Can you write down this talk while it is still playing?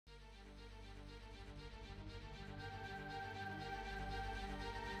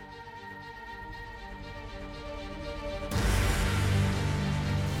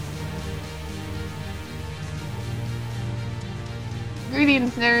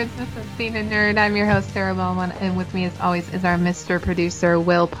Greetings, nerds. This is Scene and Nerd. I'm your host, Sarah Bowman, and with me, as always, is our Mr. Producer,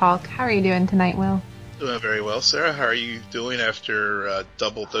 Will Polk. How are you doing tonight, Will? Doing very well, Sarah. How are you doing after a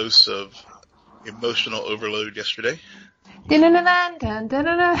double dose of emotional overload yesterday? Just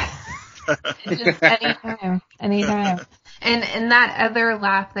anytime. And that other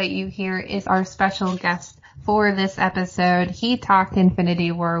laugh that you hear is our special guest for this episode. He talked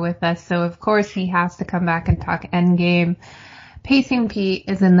Infinity War with us, so of course he has to come back and talk Endgame. Pacing Pete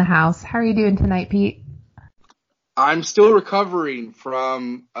is in the house. How are you doing tonight, Pete? I'm still recovering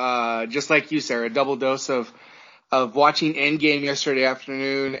from, just like you, Sarah, a double dose of watching Endgame yesterday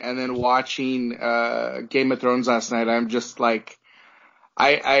afternoon and then watching Game of Thrones last night. I'm just like,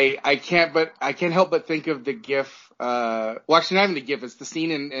 I can't help but think of the GIF. Well, actually, not even the GIF. It's the scene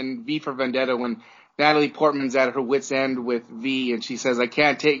in V for Vendetta when Natalie Portman's at her wit's end with V, and she says, "I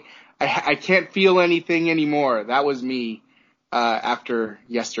can't feel anything anymore." That was me after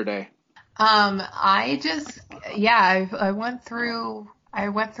yesterday. I went through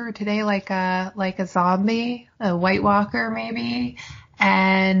today like a zombie, a White Walker maybe,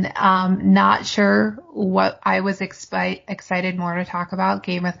 and not sure what I was excited more to talk about,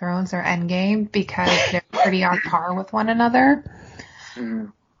 Game of Thrones or Endgame, because they're pretty on par with one another. Mm-hmm.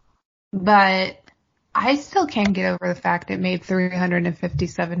 But I still can't get over the fact it made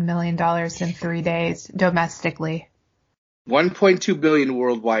 $357 million in 3 days domestically. 1.2 billion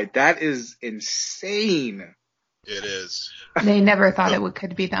worldwide. That is insane. It is. They never thought it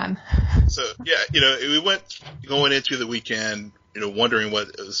could be done. So, yeah, we went going into the weekend, wondering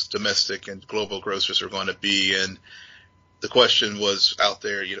what those domestic and global grosses are going to be. And the question was out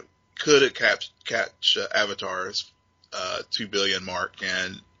there, could it catch Avatar's 2 billion mark?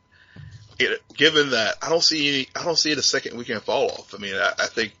 And given that, I don't see it a second weekend fall off. I mean, I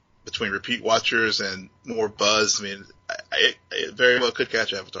think between repeat watchers and more buzz, it very well could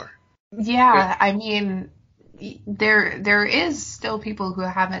catch Avatar. Yeah, I mean, there is still people who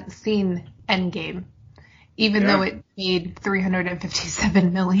haven't seen Endgame, even though it made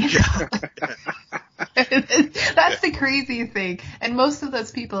 $357 million. That's the crazy thing. And most of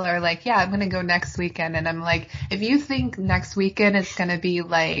those people are like, yeah, I'm going to go next weekend. And I'm like, if you think next weekend is going to be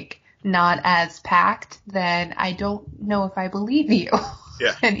like not as packed, then I don't know if I believe you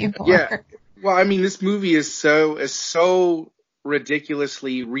anymore. Yeah. Well, I mean, this movie is so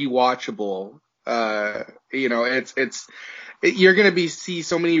ridiculously rewatchable. You're going to see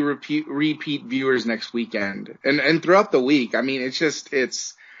so many repeat viewers next weekend and throughout the week. I mean,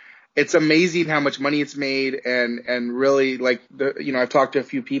 it's amazing how much money it's made and really like I've talked to a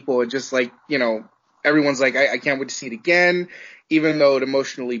few people and just like, everyone's like, I can't wait to see it again, even though it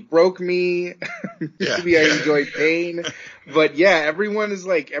emotionally broke me. Maybe I enjoyed pain, but everyone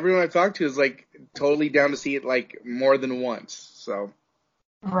I've talked to is like totally down to see it like more than once. So.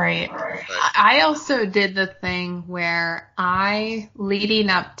 Right. I also did the thing where leading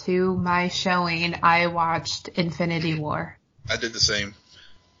up to my showing, I watched Infinity War. I did the same.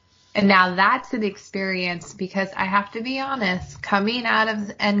 And now that's an experience because I have to be honest, coming out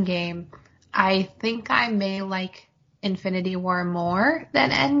of Endgame, I think I may like Infinity War more than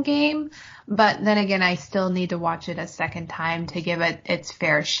Endgame, but then again, I still need to watch it a second time to give it its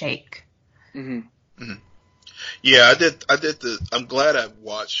fair shake. Mm-hmm. Mm-hmm. Yeah, I'm glad I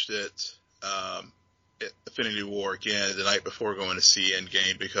watched it, Infinity War again the night before going to see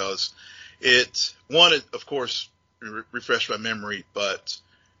Endgame because it of course, refreshed my memory, but,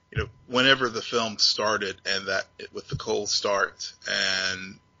 whenever the film started and with the cold start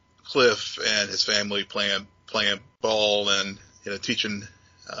and Cliff and his family playing ball and, teaching,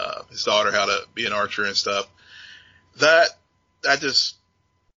 his daughter how to be an archer and stuff, that just,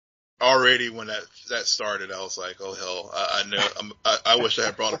 already when that started, I was like, oh hell, I know, I wish I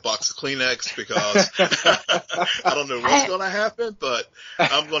had brought a box of Kleenex because I don't know what's going to happen, but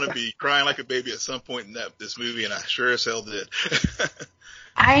I'm going to be crying like a baby at some point in this movie, and I sure as hell did.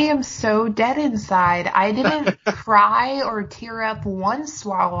 I am so dead inside. I didn't cry or tear up once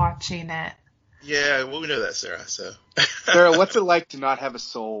while watching it. Yeah, well, we know that, Sarah, so. Sarah, what's it like to not have a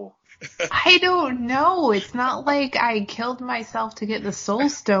soul? I don't know. It's not like I killed myself to get the soul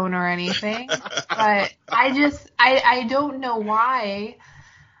stone or anything, but I don't know why.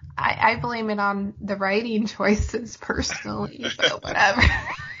 I blame it on the writing choices personally, but whatever.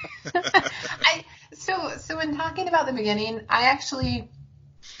 So in talking about the beginning,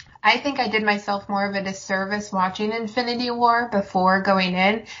 I think I did myself more of a disservice watching Infinity War before going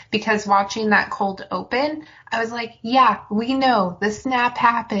in, because watching that cold open, I was like, yeah, we know the snap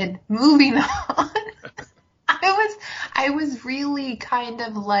happened. Moving on. I was really kind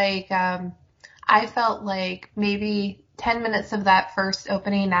of like, I felt like maybe 10 minutes of that first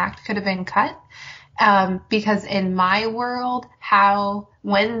opening act could have been cut. Because in my world,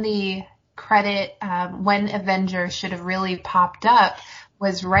 when the credit, when Avengers should have really popped up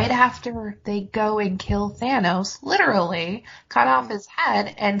was right after they go and kill Thanos, literally, cut off his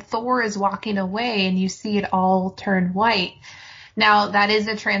head, and Thor is walking away and you see it all turn white. Now, that is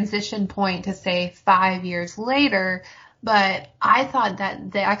a transition point to say 5 years later, but I thought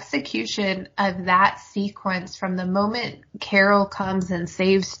that the execution of that sequence from the moment Carol comes and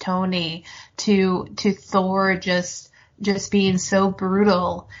saves Tony to Thor just being so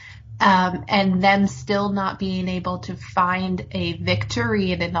brutal, and them still not being able to find a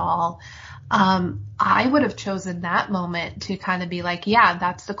victory in it all, I would have chosen that moment to kind of be like, yeah,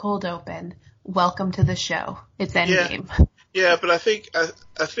 that's the cold open. Welcome to the show. It's Endgame. Yeah, but I think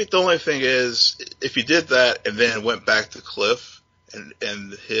the only thing is, if you did that and then went back to Cliff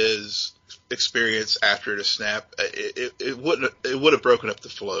and his experience after the snap, it would have broken up the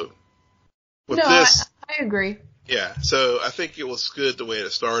flow. With this, I agree. Yeah, so I think it was good the way it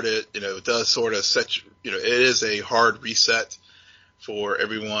started. It does sort of set, it is a hard reset for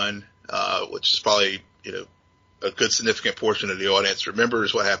everyone, which is probably, a good significant portion of the audience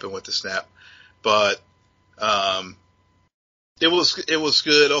remembers what happened with the snap. But, it was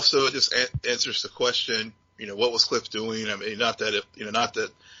good. Also, it just answers the question, what was Cliff doing? I mean,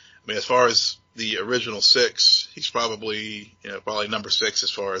 as far as the original 6, he's probably number 6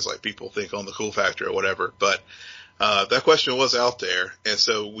 as far as like people think on the cool factor or whatever. But, that question was out there. And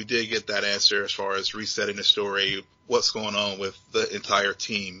so we did get that answer as far as resetting the story, what's going on with the entire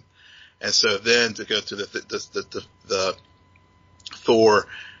team. And so then to go to the Thor,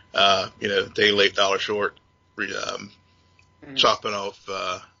 day late, dollar short, chopping off,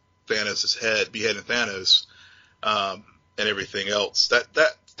 Thanos' head, beheading Thanos, and everything else.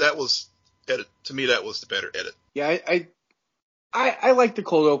 That was edit. To me, that was the better edit. Yeah, I like the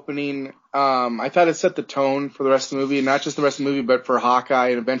cold opening. I thought it set the tone for the rest of the movie, and not just the rest of the movie, but for Hawkeye,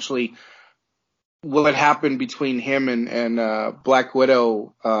 and eventually what happened between him and Black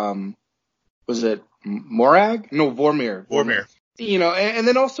Widow. Was it Morag? No, Vormir. Vormir. And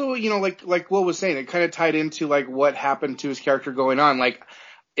then also, like Will was saying, it kind of tied into like what happened to his character going on. Like,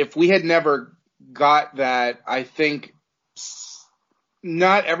 if we had never got that, I think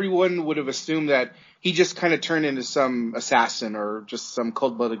not everyone would have assumed that he just kind of turned into some assassin or just some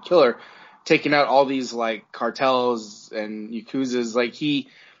cold-blooded killer, taking out all these like cartels and yakuzas.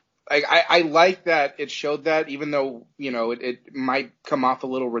 I like that it showed that, even though, it might come off a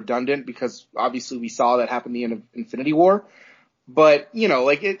little redundant because obviously we saw that happen at the end of Infinity War. But,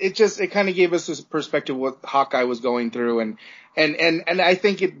 it kind of gave us this perspective of what Hawkeye was going through. And I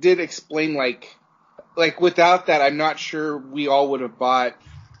think it did explain, like without that, I'm not sure we all would have bought,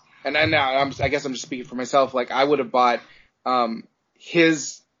 and now I guess I'm just speaking for myself, like I would have bought,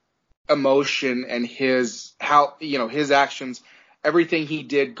 his emotion and his actions, everything he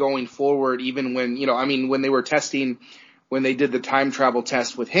did going forward, even when, when they were testing, when they did the time travel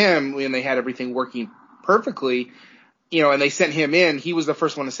test with him, when they had everything working perfectly, and they sent him in, he was the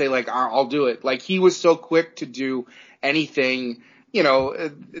first one to say, like, I'll do it. Like, he was so quick to do anything.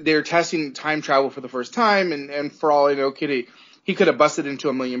 They're testing time travel for the first time, and for all I know, he could have busted into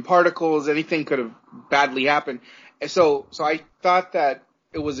 1 million particles. Anything could have badly happened. And so I thought that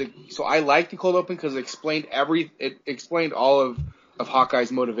so I liked the cold open because it explained all of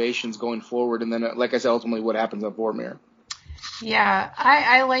Hawkeye's motivations going forward. And then, like I said, ultimately what happens on Vormir. Yeah,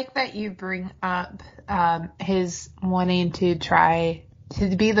 I like that you bring up his wanting to try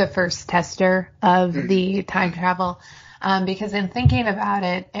to be the first tester of the time travel, because in thinking about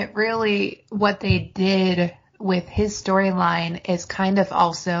it, what they did with his storyline is kind of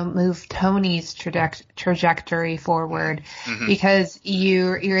also move Tony's trajectory forward, because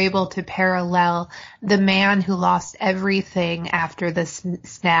you're able to parallel the man who lost everything after the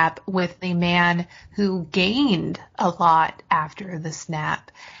snap with the man who gained a lot after the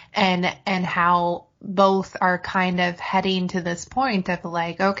snap, and how both are kind of heading to this point of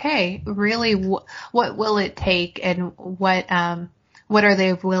like, okay, really, what will it take, and what are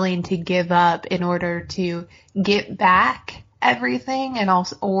they willing to give up in order to get back everything and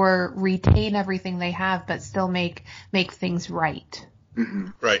also, or retain everything they have, but still make things right. Mm-hmm.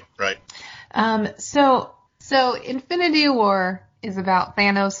 Right. So Infinity War is about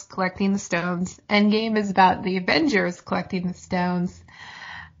Thanos collecting the stones. Endgame is about the Avengers collecting the stones.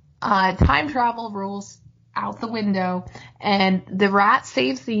 Time travel rules out the window, and the rat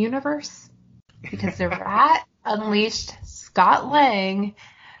saves the universe because the rat unleashed Scott Lang,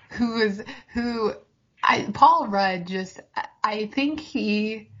 Paul Rudd I think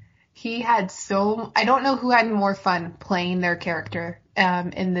he he had I don't know who had more fun playing their character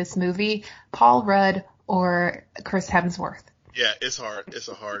in this movie, Paul Rudd or Chris Hemsworth. Yeah, it's hard. It's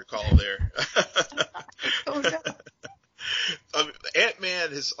a hard call there. Oh, no.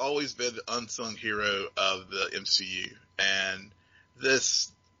 Ant-Man has always been the unsung hero of the MCU, and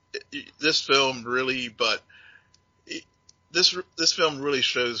this film really, this film really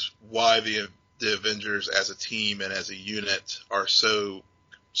shows why the Avengers as a team and as a unit are so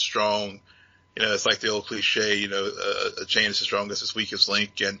strong. You know, it's like the old cliche, a chain is the strongest, its weakest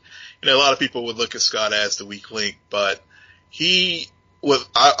link. And, a lot of people would look at Scott as the weak link, but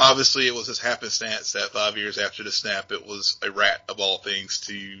obviously it was his happenstance that 5 years after the snap, it was a rat of all things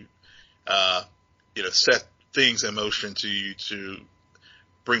to, set things in motion to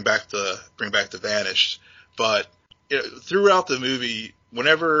bring back the vanished. But, throughout the movie,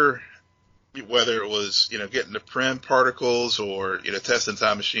 whether it was, getting the Prem particles or, testing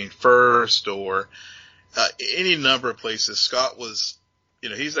time machine first or, any number of places, Scott was,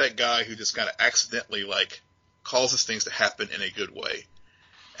 he's that guy who just kind of accidentally causes things to happen in a good way.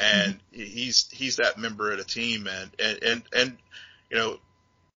 And he's that member of the team and,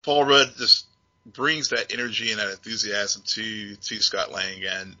 Paul Rudd just brings that energy and that enthusiasm to Scott Lang.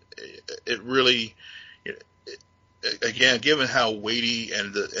 And it really, again, given how weighty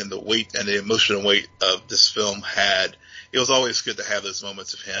and the weight and the emotional weight of this film had, it was always good to have those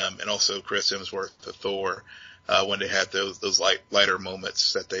moments of him and also Chris Hemsworth, the Thor, when they had those lighter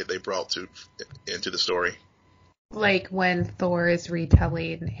moments that they brought into the story. Like when Thor is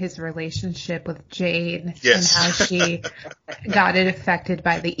retelling his relationship with Jane yes. and how she got it affected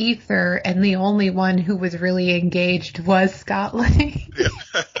by the ether, and the only one who was really engaged was Scott Lang. Yeah.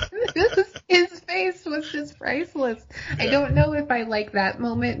 His face was just priceless. Yeah. I don't know if I like that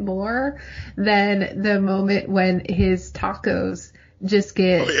moment more than the moment when his tacos just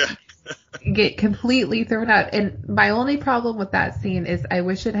get completely thrown out. And my only problem with that scene is I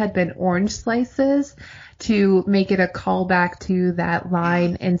wish it had been orange slices to make it a callback to that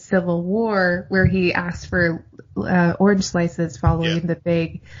line in Civil War where he asked for orange slices following the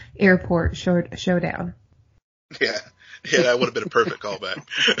big airport showdown. Yeah, that would have been a perfect callback.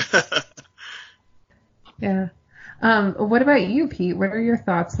 Yeah. What about you, Pete? What are your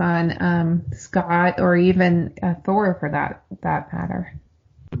thoughts on Scott or even Thor for that matter?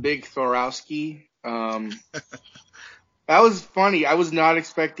 The big Thorowski. That was funny. I was not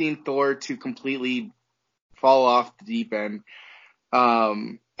expecting Thor to completely fall off the deep end.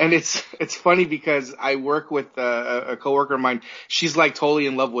 And it's funny because I work with a coworker of mine. She's totally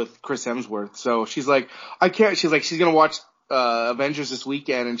in love with Chris Hemsworth. So she's like, she's going to watch Avengers this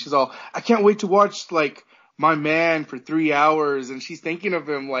weekend. And she's all, I can't wait to watch my man for 3 hours. And she's thinking of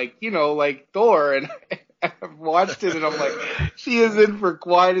him like Thor. And I've watched it and I'm like, she is in for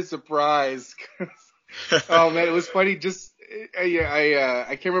quite a surprise. Oh man, it was funny. Just, I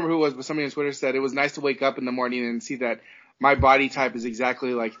can't remember who it was, but somebody on Twitter said it was nice to wake up in the morning and see that my body type is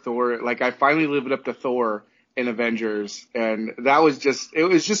exactly like Thor. I finally lived up to Thor in Avengers, and it was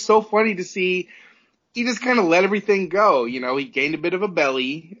just so funny to see. He just kind of let everything go. He gained a bit of a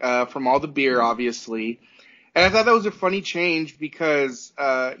belly, from all the beer, obviously. And I thought that was a funny change because,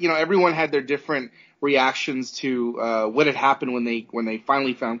 everyone had their different reactions to, what had happened when they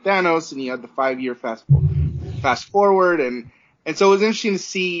finally found Thanos and he had the 5-year fast forward. And so it was interesting to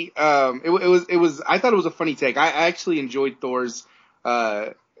see, I thought it was a funny take. I actually enjoyed Thor's,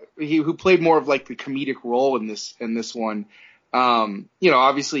 who played more of the comedic role in this one.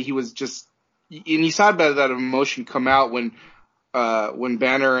 Obviously he was just, and you saw that emotion come out when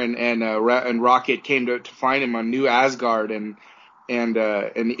Banner and Rocket came to find him on New Asgard and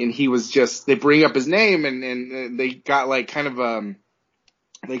he was just, they bring up his name and they got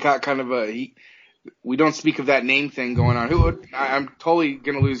we don't speak of that name thing going on. I'm totally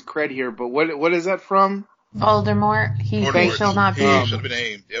going to lose cred here, but what is that from? Voldemort. They shall not be. He should be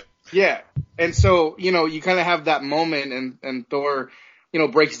named. Yep. Yeah. And so, you kind of have that moment and Thor,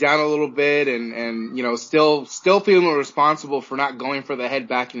 breaks down a little bit and still feeling responsible for not going for the head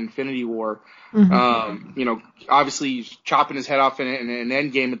back in Infinity War. Mm-hmm. Obviously chopping his head off in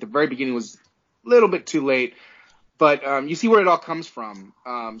Endgame at the very beginning was a little bit too late. But you see where it all comes from.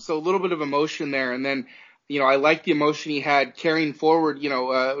 So a little bit of emotion there. And then, I like the emotion he had carrying forward,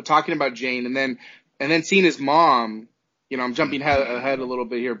 talking about Jane and then seeing his mom. I'm jumping ahead a little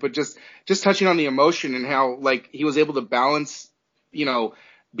bit here, but just touching on the emotion and how he was able to balance,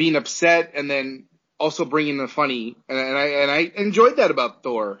 being upset and then also bringing the funny. And I enjoyed that about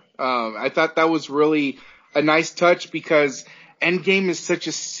Thor. I thought that was really a nice touch because Endgame is such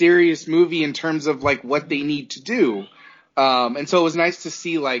a serious movie in terms of what they need to do. And so it was nice to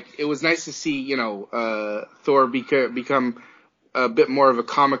see, Thor become a bit more of a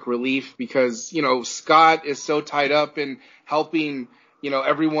comic relief because, Scott is so tied up in helping,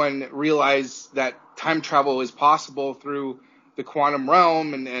 everyone realize that time travel is possible through the quantum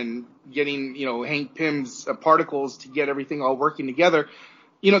realm and getting, Hank Pym's particles to get everything all working together.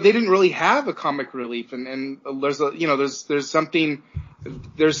 They didn't really have a comic relief, and there's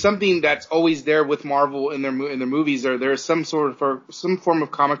something that's always there with Marvel in their movies, or there's some form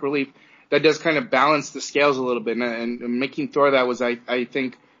of comic relief that does kind of balance the scales a little bit, and making Thor that was, I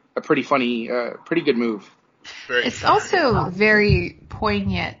think, a pretty good move. It's also very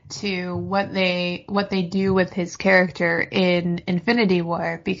poignant to what they do with his character in Infinity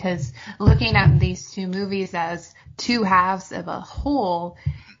War, because looking at these two movies as two halves of a whole,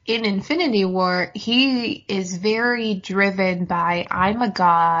 in Infinity War, he is very driven by, I'm a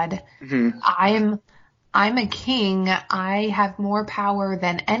god, I'm a king, I have more power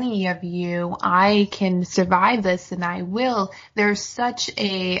than any of you, I can survive this and I will. There's such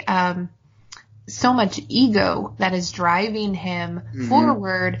so much ego that is driving him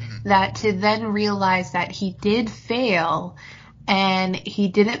forward, that to then realize that he did fail and he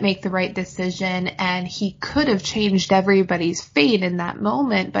didn't make the right decision and he could have changed everybody's fate in that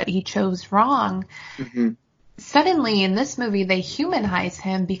moment, but he chose wrong. Suddenly in this movie they humanize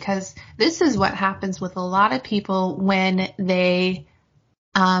him, because this is what happens with a lot of people when they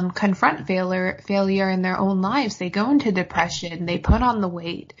confront failure in their own lives. They go into depression, they put on the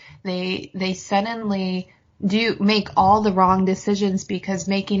weight, they suddenly do make all the wrong decisions because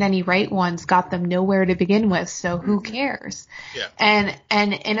making any right ones got them nowhere to begin with, so who cares? Yeah.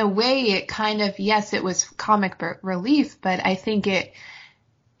 And in a way it kind of, yes, it was comic relief, but I think it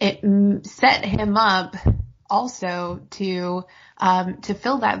set him up also to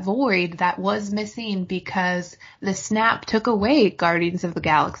fill that void that was missing, because the snap took away Guardians of the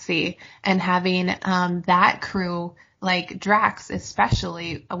Galaxy, and having that crew, like Drax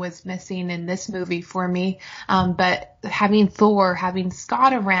especially, was missing in this movie for me. But having Thor, having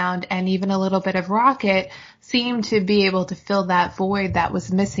Scott around, and even a little bit of Rocket seemed to be able to fill that void that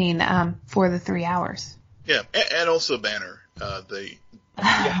was missing for the 3 hours. Yeah, and also Banner,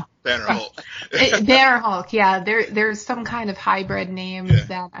 Banner Hulk. Banner Hulk, yeah. There's some kind of hybrid name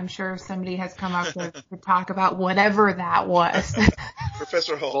that I'm sure somebody has come up with to talk about whatever that was.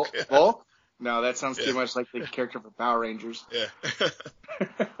 Professor Hulk. Hulk? No, that sounds too much like the character from Power Rangers. Yeah.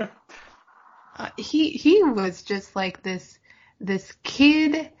 He was just like this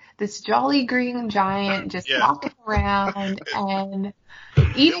kid, this jolly green giant, just walking around and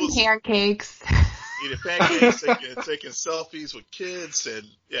eating pancakes. Eating pancakes, taking selfies with kids, and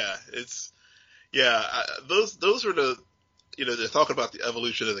those are the, they're talking about the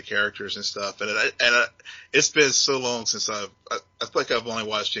evolution of the characters and stuff, and it's been so long since I think I've only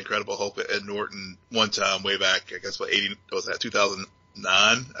watched The Incredible Hulk at Ed Norton one time way back, I guess 2009,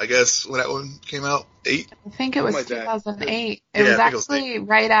 I guess, when that one came out, 8? I think it was like 2008. It was actually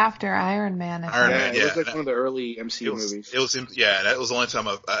right after Iron Man. Iron Man, it was like one of the early MCU movies. It was, that was the only time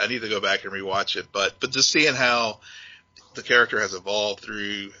I need to go back and rewatch it, but just seeing how the character has evolved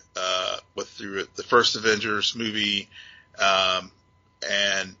through the first Avengers movie,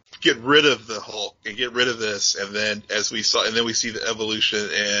 and get rid of the Hulk and get rid of this, and then we see the evolution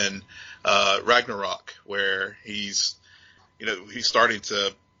in Ragnarok, where he's starting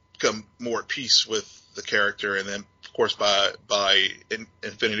to become more at peace with the character, and then of course by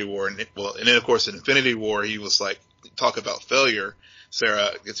Infinity War, and then of course in Infinity War he was like, talk about failure,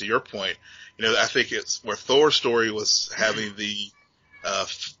 Sarah, get to your point, I think it's where Thor's story was having the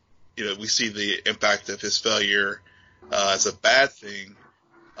we see the impact of his failure as a bad thing.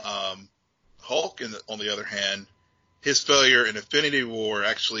 Hulk, on the other hand, his failure in Infinity War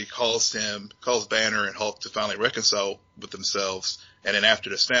actually caused Banner and Hulk to finally reconcile with themselves, and then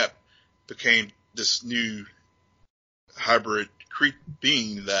after the snap became this new hybrid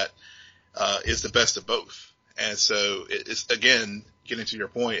being that is the best of both. And so it's, again, getting to your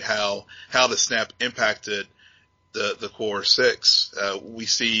point, how the snap impacted the core six. We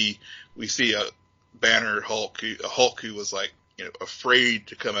see a Banner Hulk who was like, afraid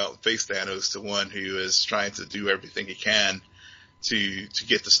to come out and face Thanos, to one who is trying to do everything he can to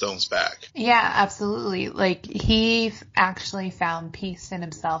get the stones back. Yeah, absolutely. Like, he actually found peace in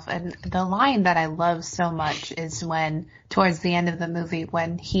himself. And the line that I love so much is when, towards the end of the movie,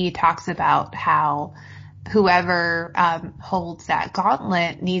 when he talks about how whoever holds that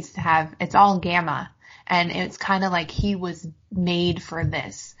gauntlet needs to have, it's all gamma. And it's kind of like he was made for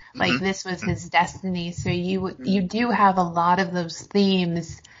this. Like, this was his destiny. So you do have a lot of those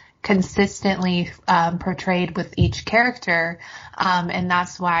themes consistently portrayed with each character, and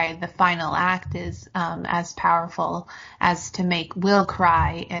that's why the final act is as powerful as to make Will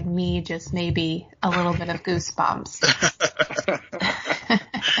cry and me just maybe a little bit of goosebumps.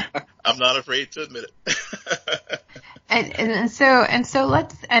 I'm not afraid to admit it. and so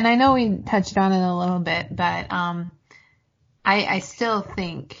let's, and I know we touched on it a little bit, but I still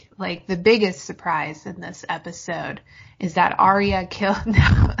think like the biggest surprise in this episode is that Arya killed.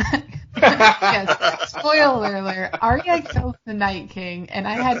 Yes, spoiler alert. Arya kills the Night King, and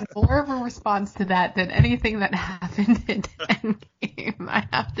I had more of a response to that than anything that happened in Endgame. I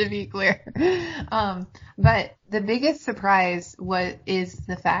have to be clear. But the biggest surprise is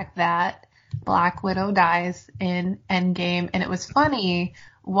the fact that Black Widow dies in Endgame, and it was funny.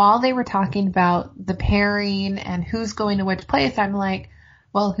 While they were talking about the pairing and who's going to which place, I'm like,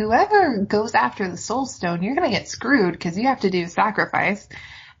 well, whoever goes after the Soul Stone, you're going to get screwed because you have to do sacrifice.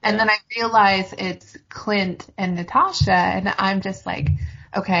 And then I realize it's Clint and Natasha, and I'm just like,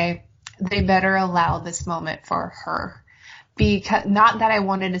 okay, they better allow this moment for her. Because, not that I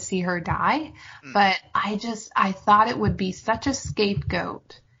wanted to see her die, but I thought it would be such a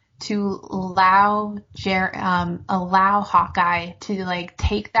scapegoat to allow Hawkeye to like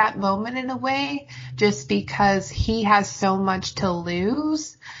take that moment in a way just because he has so much to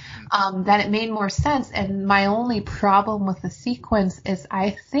lose, that it made more sense. And my only problem with the sequence is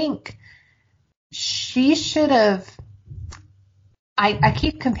I think she should have, I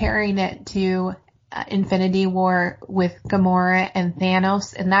keep comparing it to Infinity War with Gamora and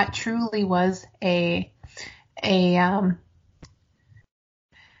Thanos, and that truly was an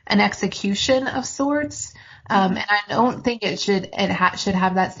execution of sorts, and I don't think it should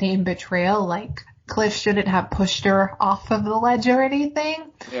have that same betrayal. Like Cliff shouldn't have pushed her off of the ledge or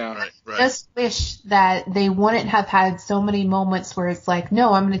anything. Yeah, right. Just wish that they wouldn't have had so many moments where it's like,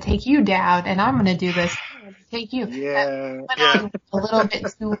 no, I'm going to take you down, and I'm going to do this. I'm going to take you. Yeah. That went on a little bit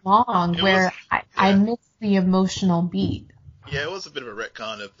too long, I missed the emotional beat. Yeah, it was a bit of a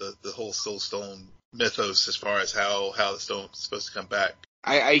retcon of the whole Soul Stone mythos as far as how the stone's supposed to come back.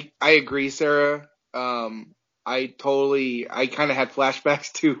 I agree, Sarah. I kind of had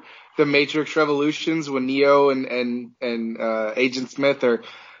flashbacks to the Matrix Revolutions when Neo and Agent Smith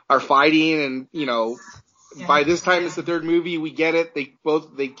are fighting, and by this time it's the third movie, we get it.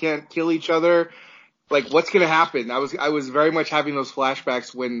 They can't kill each other. Like, what's gonna happen? I was very much having those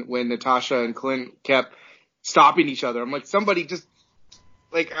flashbacks when Natasha and Clint kept stopping each other. I'm like, somebody just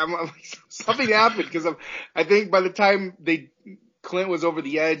like I'm like, something happened, because I think by the time Clint was over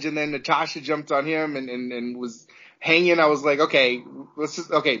the edge and then Natasha jumped on him and was hanging, I was like, okay,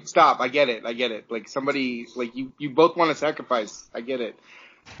 stop. I get it. Like, somebody, like, you both want to sacrifice. I get it.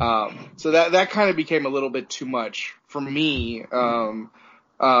 So that kind of became a little bit too much for me.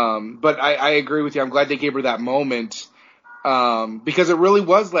 But I agree with you. I'm glad they gave her that moment. Because it really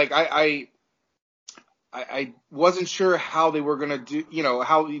was like, I wasn't sure how they were going to do,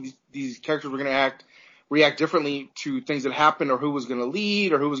 how these characters were going to react differently to things that happened, or who was going to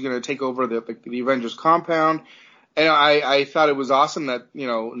lead, or who was going to take over the Avengers compound. And I thought it was awesome that,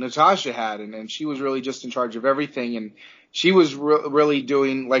 Natasha had, and she was really just in charge of everything. And she was really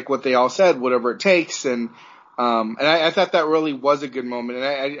doing, like what they all said, whatever it takes. And I thought that really was a good moment.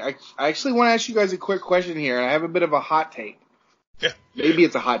 And I actually want to ask you guys a quick question here. And I have a bit of a hot take. Yeah. Maybe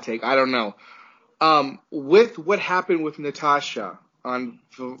it's a hot take. I don't know. With what happened with Natasha on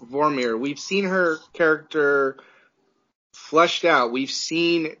Vormir, we've seen her character fleshed out. We've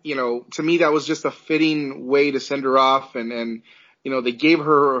seen, to me that was just a fitting way to send her off, and they gave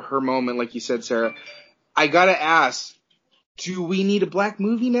her moment, like you said, Sarah. I gotta ask, do we need a black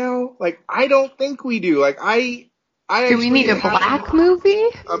movie now? Like, I don't think we do. Like, do we need a black movie?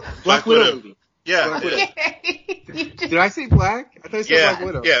 A Black Widow movie. Yeah. Black Widow. Did I say black? I thought I said Black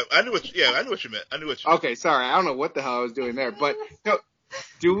Widow. Yeah, I knew what you meant. Okay, sorry. I don't know what the hell I was doing there. But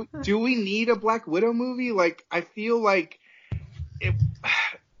do we need a Black Widow movie? Like, I feel like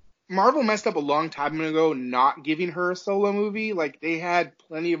Marvel messed up a long time ago not giving her a solo movie. Like, they had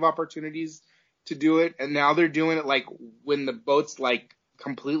plenty of opportunities to do it, and now they're doing it like when the boat's like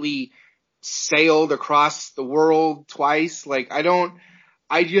completely sailed across the world twice. Like, I'm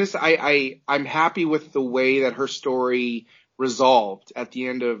happy with the way that her story resolved at the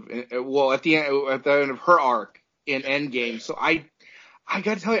end of her arc in Endgame. So I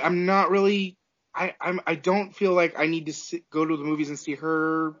gotta tell you, I'm not really, I don't feel like I need to go to the movies and see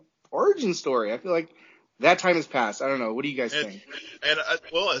her origin story. I feel like that time has passed. I don't know. What do you guys think? And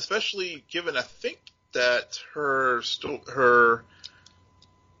especially given, I think that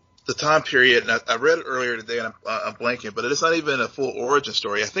the the time period, and I read it earlier today, and I'm blanking, but it's not even a full origin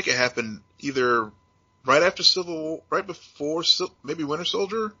story. I think it happened either right after right before, maybe Winter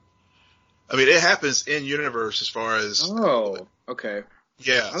Soldier. I mean, it happens in universe as far as. Oh, okay.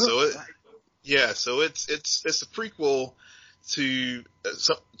 Yeah, so it's a prequel to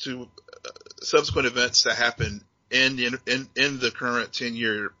subsequent events that happen in the current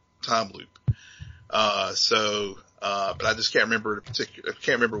 10-year time loop. But I just can't remember I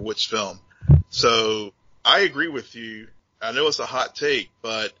can't remember which film. So I agree with you. I know it's a hot take,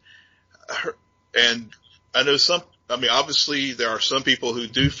 but and I know obviously there are some people who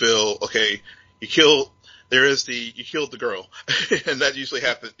do feel, okay, you killed the girl, and that usually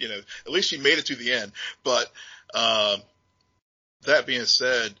happens, at least she made it to the end. But, that being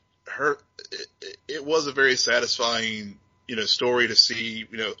said, it was a very satisfying, story to see,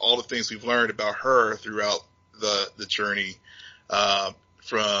 all the things we've learned about her throughout the journey,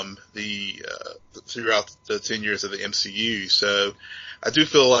 from throughout the 10 years of the MCU. So I do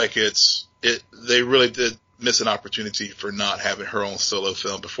feel like they really did miss an opportunity for not having her own solo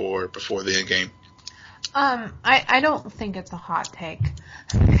film before the end game. I don't think it's a hot take.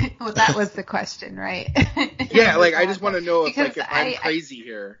 Well, that was the question, right? Yeah, I just want to know if I'm crazy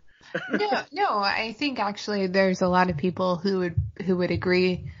here. No, I think actually there's a lot of people who would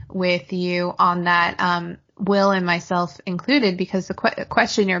agree with you on that, Will and myself included, because the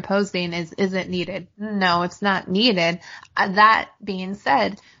question you're posing is it needed? No, it's not needed. That being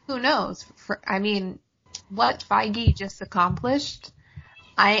said, who knows? What Feige just accomplished,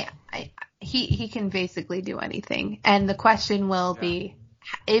 he can basically do anything. And the question will be,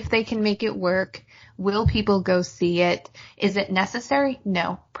 if they can make it work, will people go see it? Is it necessary?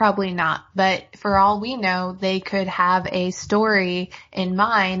 No, probably not. But for all we know, they could have a story in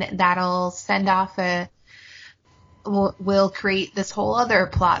mind that'll send off will create this whole other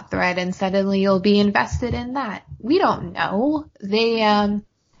plot thread, and suddenly you'll be invested in that. We don't know.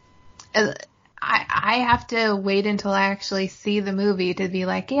 I have to wait until I actually see the movie to be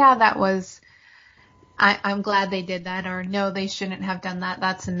like, yeah, I'm glad they did that, or no, they shouldn't have done that.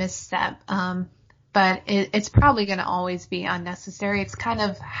 That's a misstep. But it's probably going to always be unnecessary. It's kind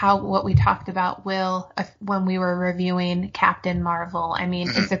of what we talked about, Will, when we were reviewing Captain Marvel. I mean,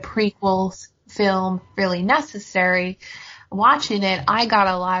 it's a prequel film, really necessary. Watching it, I got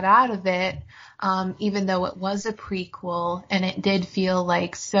a lot out of it, even though it was a prequel, and it did feel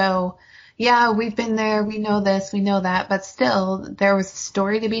like so. Yeah, we've been there, we know this, we know that, but still, there was a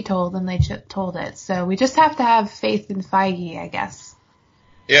story to be told, and they told it. So we just have to have faith in Feige, I guess.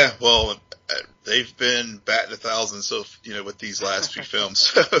 Yeah, well, they've been batting 1,000, so, with these last few films.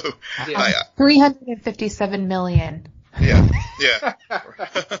 So, yeah. 357 million. Yeah.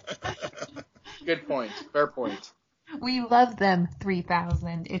 Good point. Fair point. We love them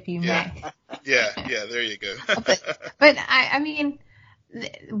 3,000, if you may. Yeah, there you go. but I mean,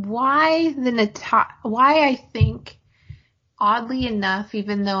 why I think, oddly enough,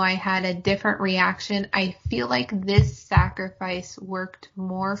 even though I had a different reaction, I feel like this sacrifice worked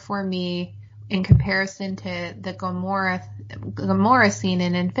more for me in comparison to the Gamora scene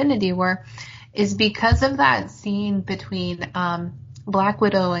in Infinity War, is because of that scene between Black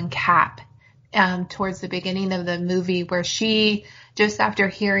Widow and Cap towards the beginning of the movie, where she, just after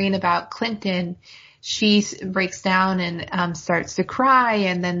hearing about Clinton, she breaks down and starts to cry,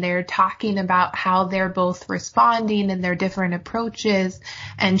 and then they're talking about how they're both responding and their different approaches,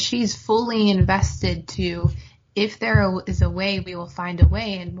 and she's fully invested to, if there is a way, we will find a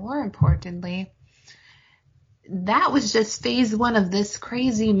way. And more importantly, that was just phase 1 of this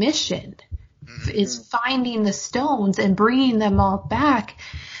crazy mission, is finding the stones and bringing them all back.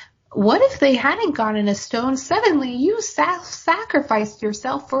 What if they hadn't gotten a stone? Suddenly you sacrificed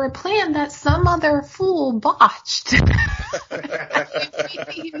yourself for a plan that some other fool botched. That's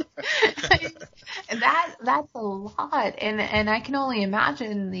a lot. And I can only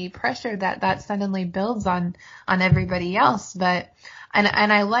imagine the pressure that suddenly builds on everybody else. But,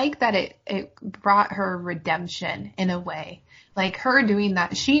 and I like that it brought her redemption in a way. Like her doing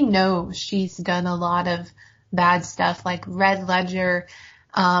that, she knows she's done a lot of bad stuff, like Red Ledger,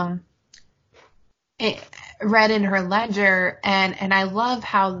 read in her ledger, and I love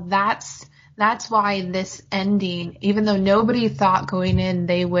how that's why this ending, even though nobody thought going in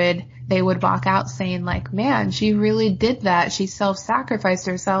they would walk out saying like, man, she really did that, she self-sacrificed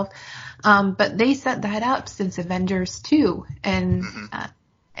herself, but they set that up since Avengers 2, and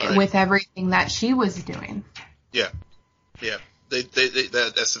with everything that she was doing. Yeah.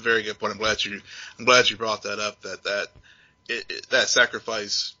 That's a very good point. I'm glad you brought that up. That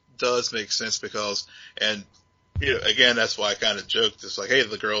sacrifice does make sense, because, and again, that's why I kind of joked. It's like, hey,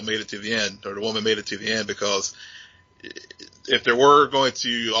 the girl made it to the end, or the woman made it to the end, because if there were going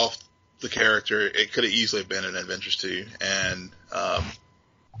to off the character, it could have easily been an Avengers 2, and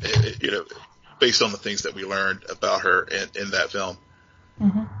based on the things that we learned about her in that film.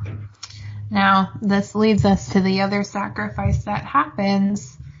 Mm-hmm. Now, this leads us to the other sacrifice that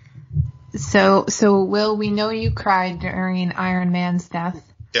happens. So Will, we know you cried during Iron Man's death.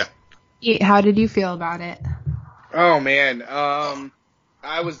 Yeah. How did you feel about it? Oh man,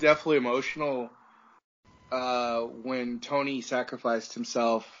 I was definitely emotional when Tony sacrificed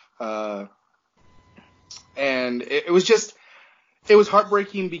himself, and it was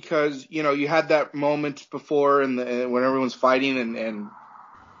heartbreaking because you had that moment before and when everyone's fighting and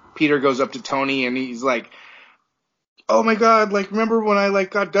Peter goes up to Tony and he's like, oh my God, like, remember when I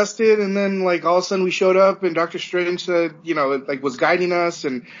got dusted and then all of a sudden we showed up and Doctor Strange said, was guiding us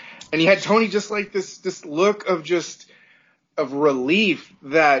and you had Tony just this look of relief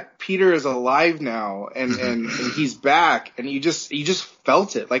that Peter is alive now and he's back, and you just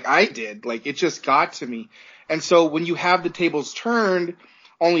felt it. Like I did. Like it just got to me. And so when you have the tables turned,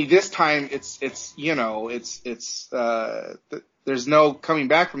 only this time there's no coming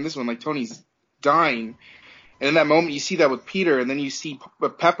back from this one. Like Tony's dying. And in that moment you see that with Peter, and then you see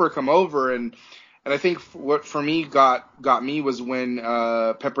Pepper come over, and I think what for me got me was when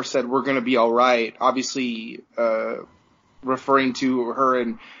Pepper said, "We're going to be all right." Obviously, referring to her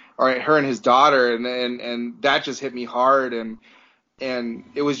and his daughter, and that just hit me hard, and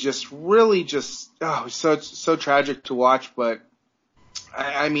it was just really so tragic to watch. But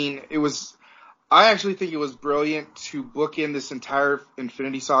I mean, I actually think it was brilliant to bookend this entire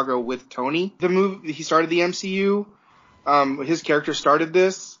Infinity Saga with Tony. The movie, he started the MCU. His character started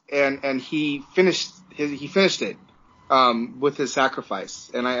this, and he finished it with his sacrifice,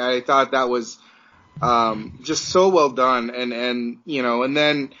 and I thought that was just so well done. And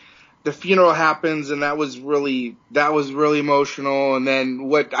then the funeral happens, and that was really emotional. And then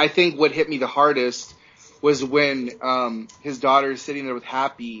what hit me the hardest was when his daughter is sitting there with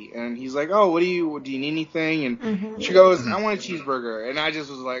Happy, and he's like, "Oh, do you need anything?" And she goes, "I want a cheeseburger." And I just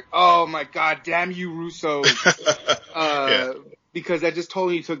was like, "Oh my God, damn you, Russo!" Because that just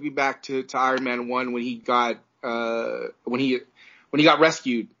totally took me back to Iron Man 1 when he got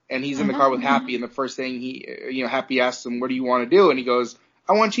rescued, and he's in the car with Happy, and the first thing Happy asks him, "What do you want to do?" And he goes,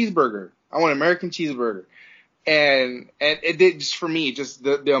 "I want a cheeseburger. I want an American cheeseburger." And it did, just for me, just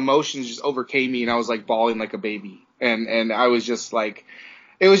the emotions just overcame me, and I was like bawling like a baby. And I was just like,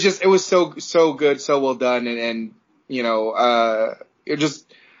 it was so good, so well done. And it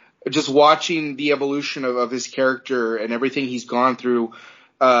just watching the evolution of his character and everything he's gone through,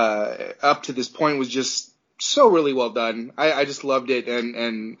 up to this point was just so really well done. I just loved it.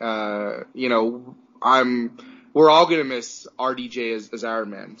 And we're all going to miss RDJ as Iron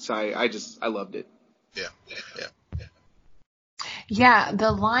Man. So I loved it. Yeah,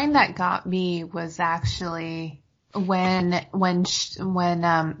 the line that got me was actually when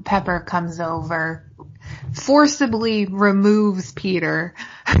Pepper comes over, forcibly removes Peter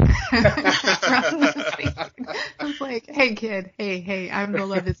from the scene. I was like, "Hey kid, hey, I'm the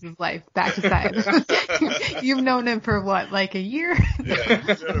love of his life. Back aside." You've known him for what, like a year? Yeah,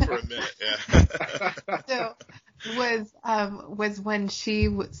 he's known him for a minute. Yeah. So was when she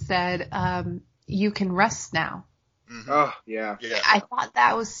said, "You can rest now." Mm-hmm. Oh yeah. I thought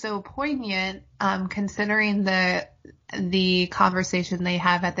that was so poignant, considering the conversation they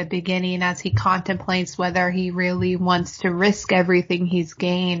have at the beginning as he contemplates whether he really wants to risk everything he's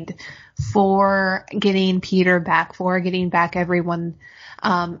gained for getting Peter back, for getting back everyone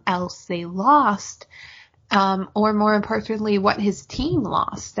else they lost, or more importantly, what his team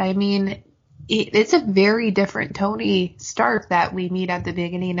lost. I mean, it's a very different Tony Stark that we meet at the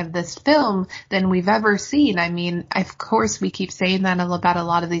beginning of this film than we've ever seen. I mean, of course, we keep saying that about a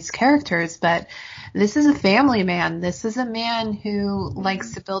lot of these characters, but this is a family man. This is a man who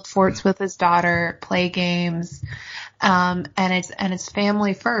likes to build forts with his daughter, play games, and it's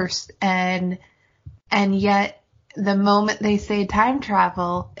family first. And yet, the moment they say time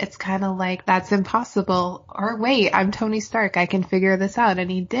travel, it's kind of like, that's impossible. Or wait, I'm Tony Stark. I can figure this out. And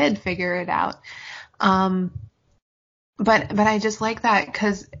he did figure it out. But I just like that,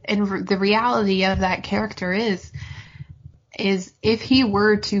 because the reality of that character is if he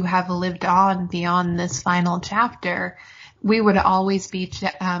were to have lived on beyond this final chapter, we would always be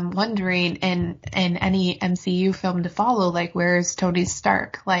wondering in any MCU film to follow, like, where is Tony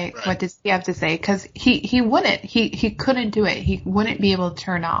Stark? Like, right. What does he have to say? Because he wouldn't. He couldn't do it. He wouldn't be able to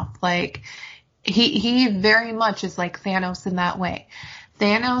turn off. Like, he very much is like Thanos in that way.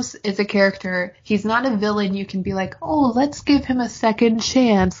 Thanos is a character. He's not a villain. You can be like, oh, let's give him a second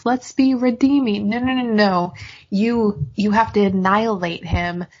chance. Let's be redeeming. No. You have to annihilate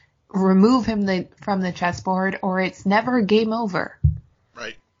him, remove him from the chessboard, or it's never game over.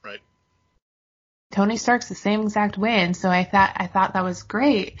 Right. Tony Stark's the same exact way, and so I thought that was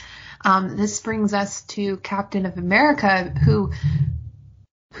great. This brings us to Captain of America,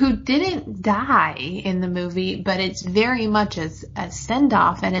 who didn't die in the movie, but it's very much a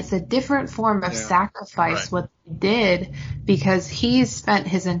send-off, and it's a different form of sacrifice what they did, because he spent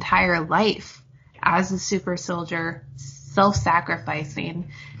his entire life as a super soldier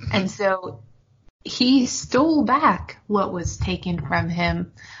self-sacrificing, and so he stole back what was taken from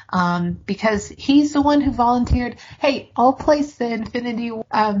him, because he's the one who volunteered, hey, I'll place the Infinity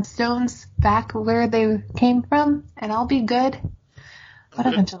Stones back where they came from, and I'll be good. What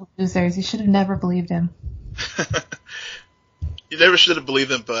a bunch of losers. You should have never believed him. You never should have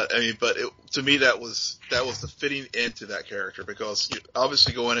believed him, but to me that was the fitting end to that character, because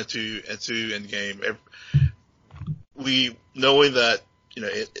obviously going into Endgame, we knowing that,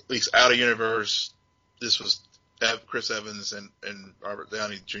 at least out of universe, this was Chris Evans and Robert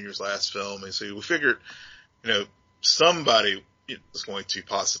Downey Jr.'s last film, and so we figured, somebody was going to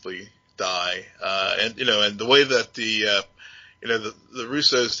possibly die, and the way that the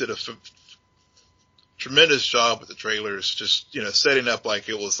Russos did a tremendous job with the trailers, just, setting up like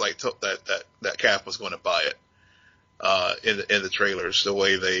it was like that Cap was going to buy it, in the trailers, the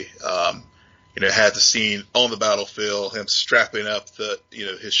way they, had the scene on the battlefield, him strapping up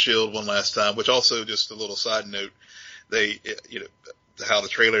his shield one last time, which also, just a little side note, how the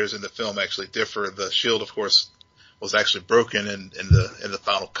trailers in the film actually differ. The shield, of course, was actually broken in the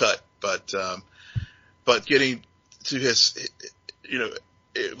final cut, but getting to his,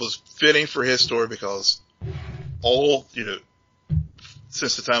 it was fitting for his story, because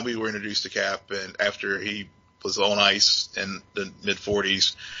since the time we were introduced to Cap and after he was on ice in the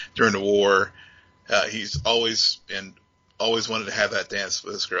mid-40s during the war, he's always wanted to have that dance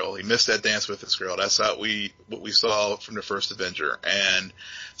with this girl. He missed that dance with this girl. That's what we saw from the first Avenger. And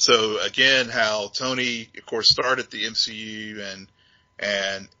so again, how Tony, of course, started the MCU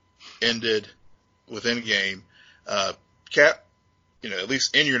and ended with Endgame. Cap, at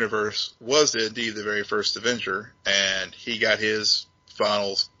least in universe, was indeed the very first Avenger, and he got his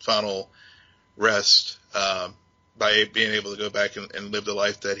final rest by being able to go back and live the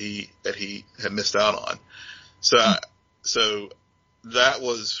life that he had missed out on. So that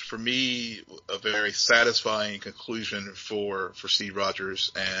was, for me, a very satisfying conclusion for Steve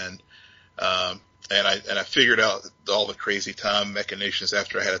Rogers, and I figured out all the crazy time machinations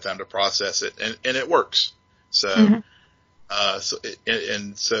after I had time to process it, and it works. So. Mm-hmm. So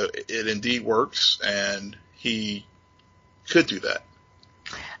it indeed works, and he could do that.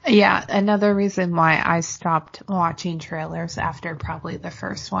 Yeah, another reason why I stopped watching trailers after probably the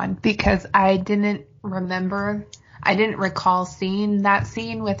first one, because I didn't recall seeing that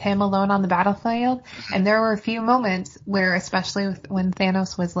scene with him alone on the battlefield, and there were a few moments where, especially when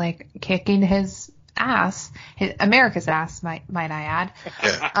Thanos was like kicking his ass, America's ass, might I add.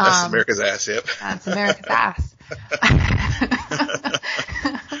 Yeah, that's America's ass, yep. That's America's ass.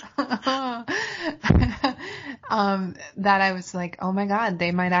 That I was like, oh my God,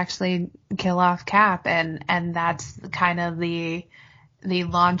 they might actually kill off Cap, and that's kind of the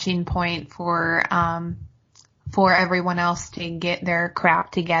launching point for everyone else to get their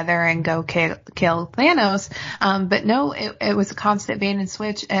crap together and go kill Thanos. But no, it was a constant bait and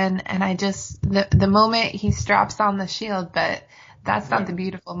switch, and I just, the moment he straps on the shield, but that's not the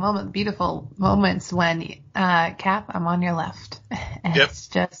beautiful moment. Beautiful moments when, Cap, I'm on your left. And it's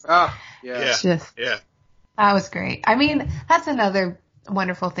just, that was great. I mean, that's another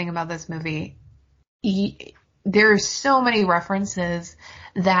wonderful thing about this movie. There's so many references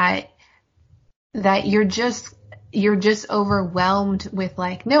that you're just overwhelmed with,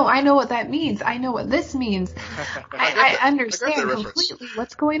 like, no, I know what that means. I know what this means. I understand completely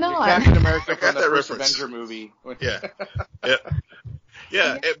what's going on. Captain America from the first Avenger movie. Yeah.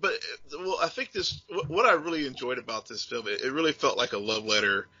 But I think what I really enjoyed about this film, it really felt like a love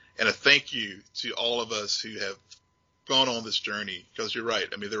letter and a thank you to all of us who have gone on this journey. Because you're right.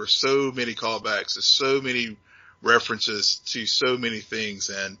 I mean, there were so many callbacks, there's so many references to so many things,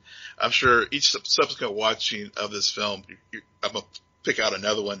 and I'm sure each subsequent watching of this film, I'm gonna pick out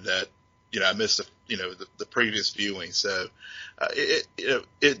another one that I missed the previous viewing. So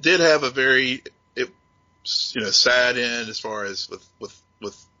it did have a very sad end as far as with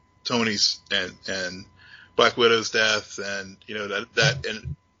Tony's and Black Widow's death, and that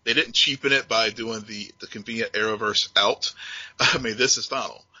and They didn't cheapen it by doing the convenient Arrowverse out. I mean, this is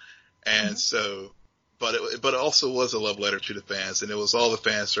final. And so, but it also was a love letter to the fans, and it was all the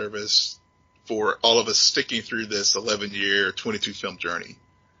fan service for all of us sticking through this 11-year, 22-film journey.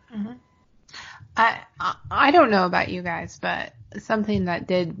 Mm-hmm. I don't know about you guys, but something that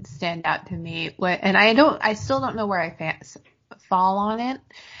did stand out to me, and I still don't know where I fall on it,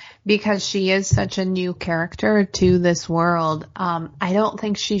 because she is such a new character to this world. I don't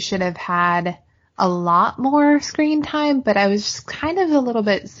think she should have had a lot more screen time, but I was just kind of a little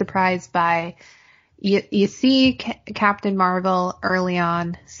bit surprised by, you see Captain Marvel early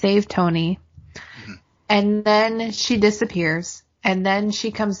on save Tony, and then she disappears. And then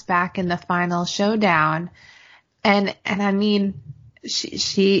she comes back in the final showdown, and I mean,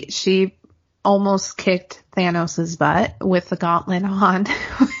 she almost kicked Thanos' butt with the gauntlet on,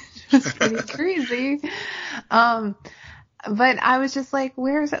 which was pretty crazy. But I was just like,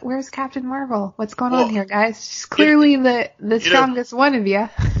 where's Captain Marvel? What's going on here, guys? She's clearly the strongest one of you.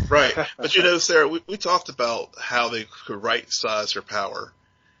 Right. But Sarah, we talked about how they could right size her power.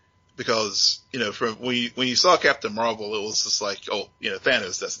 Because, from when you saw Captain Marvel, it was just like,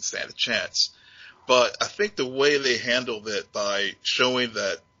 Thanos doesn't stand a chance. But I think the way they handled it by showing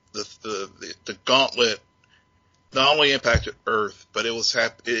that the gauntlet not only impacted Earth, but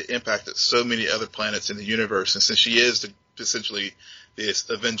it impacted so many other planets in the universe. And since she is essentially this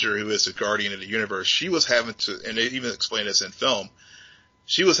Avenger who is the guardian of the universe, she was having to, and they even explained this in film,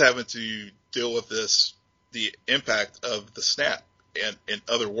 she was having to deal with the impact of the snap. And in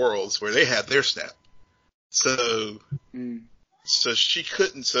other worlds where they had their snap. So she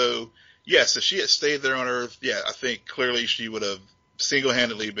couldn't, if she had stayed there on Earth, I think clearly she would have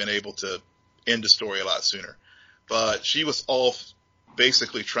single-handedly been able to end the story a lot sooner. But she was off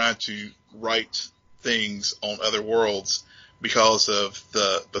basically trying to right things on other worlds because of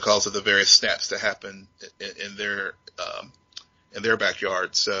the various snaps that happen in their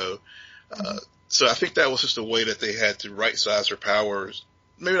backyard. So I think that was just a way that they had to right-size her powers.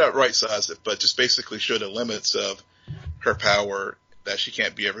 Maybe not right-size it, but just basically show the limits of her power, that she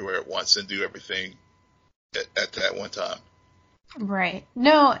can't be everywhere at once and do everything at that one time. Right.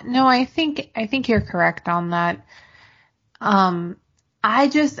 No, I think you're correct on that. I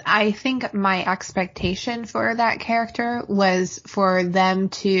think my expectation for that character was for them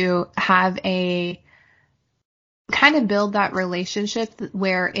to have kind of build that relationship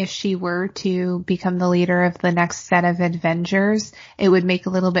where if she were to become the leader of the next set of Avengers, it would make a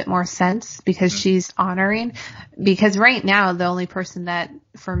little bit more sense because she's honoring. Because right now, the only person that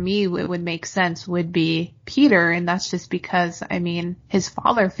for me it would make sense would be Peter, and that's just because, his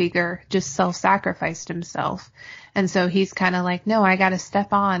father figure just self-sacrificed himself. And so he's kind of like, no, I gotta step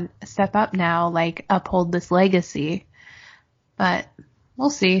up now, like uphold this legacy. But we'll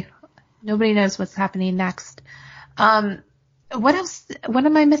see. Nobody knows what's happening next. What else? What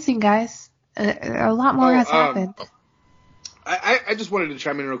am I missing, guys? A lot more has happened. I just wanted to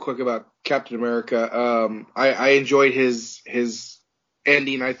chime in real quick about Captain America. I enjoyed his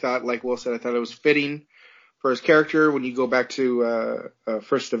ending. I thought, like Will said, I thought it was fitting for his character. When you go back to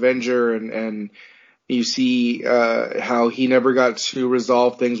First Avenger and you see how he never got to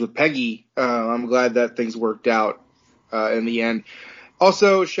resolve things with Peggy, I'm glad that things worked out in the end.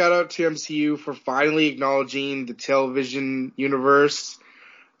 Also, shout out to MCU for finally acknowledging the television universe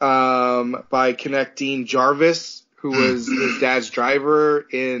by connecting Jarvis, who was his dad's driver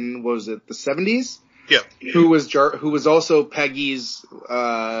in, what was it, the 70s? Yeah. Who was also Peggy's,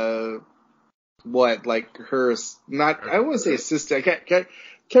 I want to say assistant. I can't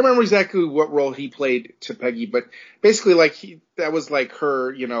remember exactly what role he played to Peggy, but basically that was like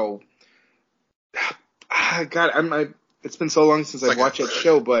her, it's been so long since I've watched that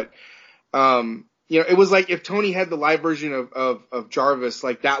show, but, it was like if Tony had the live version of Jarvis,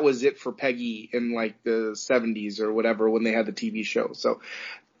 like that was it for Peggy in like the 70s or whatever when they had the TV show. So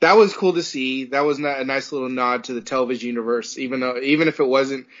that was cool to see. That was a nice little nod to the television universe, even if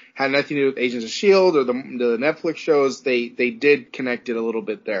it had nothing to do with Agents of S.H.I.E.L.D. or the Netflix shows, they did connect it a little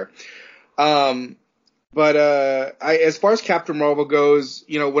bit there. But as far as Captain Marvel goes,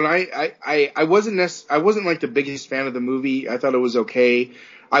 when I wasn't like the biggest fan of the movie. I thought it was okay.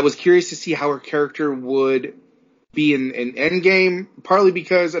 I was curious to see how her character would be in Endgame, partly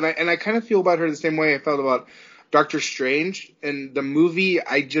because, and I kind of feel about her the same way I felt about Doctor Strange. And the movie,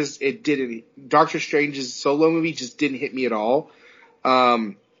 Doctor Strange's solo movie just didn't hit me at all.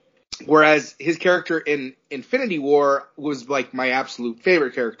 Whereas his character in Infinity War was like my absolute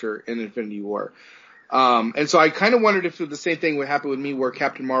favorite character in Infinity War. And so I kind of wondered if the same thing would happen with me, where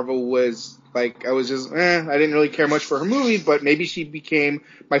Captain Marvel was like, I was just, I didn't really care much for her movie, but maybe she became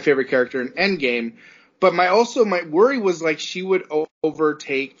my favorite character in Endgame. But my worry was like she would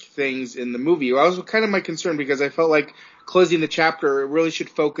overtake things in the movie. That was kind of my concern, because I felt like closing the chapter, it really should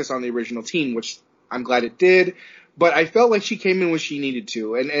focus on the original team, which I'm glad it did. But I felt like she came in when she needed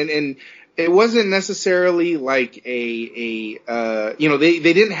to, and it wasn't necessarily like they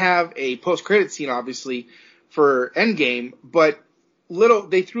didn't have a post-credit scene, obviously, for Endgame, but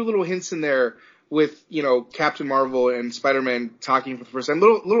they threw little hints in there with, Captain Marvel and Spider-Man talking for the first time.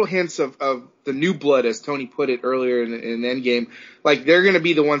 Little hints of the new blood, as Tony put it earlier in Endgame. Like, they're going to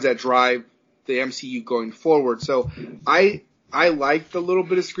be the ones that drive the MCU going forward. So I liked the little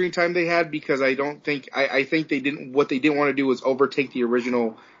bit of screen time they had, because I think what they didn't want to do was overtake the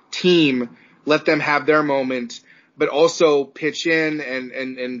original team, let them have their moment, but also pitch in and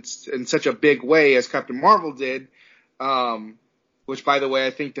in such a big way as Captain Marvel did. Which, by the way,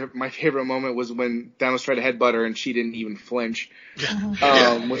 I think my favorite moment was when Thanos tried to headbutt her and she didn't even flinch,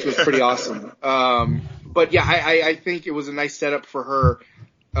 which was pretty awesome. But yeah, I think it was a nice setup for her,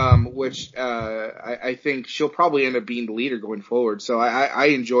 which I think she'll probably end up being the leader going forward. So I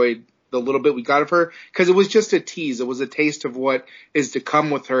enjoyed the little bit we got of her, because it was just a tease. It was a taste of what is to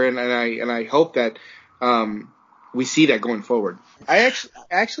come with her, and I hope that we see that going forward. I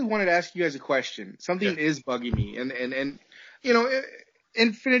actually wanted to ask you guys a question. Something is bugging me, and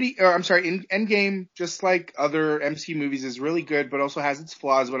Endgame, just like other MCU movies, is really good, but also has its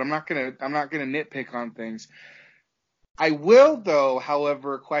flaws. But I'm not gonna nitpick on things. I will, though,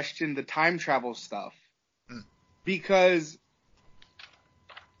 however, question the time travel stuff, because,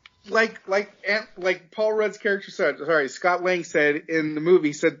 like Paul Rudd's character said, Scott Lang said in the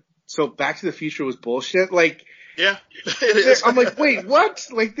movie, so Back to the Future was bullshit. Like, yeah, it is. I'm like, wait, what?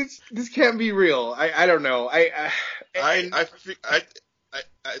 Like, this can't be real. I don't know. It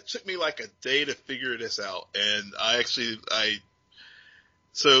took me like a day to figure this out, and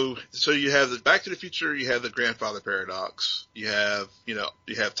so you have the Back to the Future, you have the grandfather paradox, you have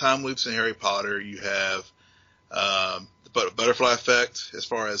time loops in Harry Potter, you have the butterfly effect, as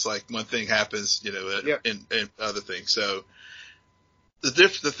far as like one thing happens, in other things. So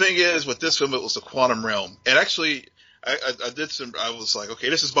the thing is with this film, it was the quantum realm, and actually I was like, okay,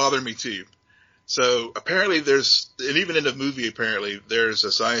 this is bothering me too. So apparently and even in the movie, apparently there's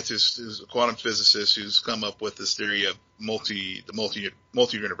a scientist who's a quantum physicist who's come up with this theory of the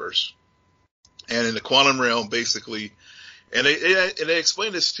multi-universe. And in the quantum realm, basically, and they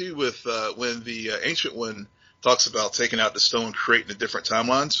explain this too with, when the Ancient One talks about taking out the stone, creating the different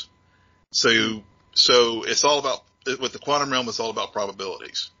timelines. So it's all about, with the quantum realm, it's all about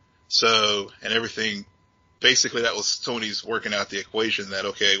probabilities. So, and everything, basically that was Tony's working out the equation that,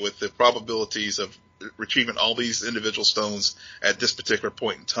 okay, with the probabilities of retrieving all these individual stones at this particular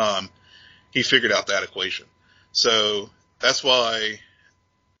point in time, he figured out that equation. So that's why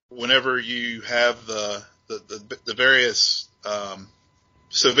whenever you have the various,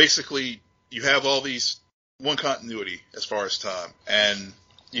 so basically you have all these one continuity as far as time, and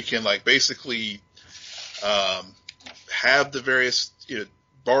you can like basically, have the various,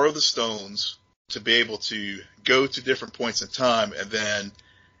 borrow the stones to be able to go to different points in time, and then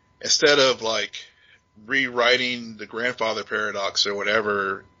instead of like rewriting the grandfather paradox or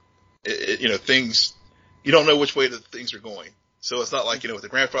whatever, things, you don't know which way the things are going. So it's not like, with the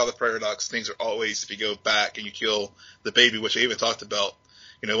grandfather paradox, things are always, if you go back and you kill the baby, which I even talked about,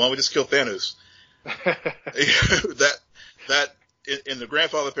 why don't we just kill Thanos? that in the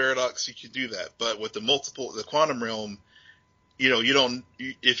grandfather paradox, you could do that, but with the quantum realm,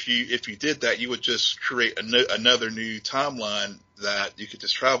 if you did that, you would just create another new timeline that you could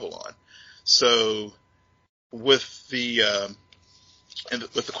just travel on. So with the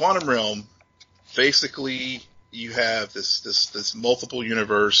quantum realm, basically you have this multiple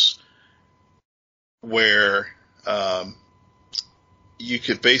universe where, you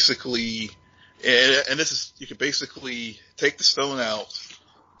could basically, you could basically take the stone out,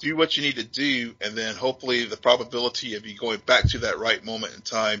 do what you need to do, and then hopefully the probability of you going back to that right moment in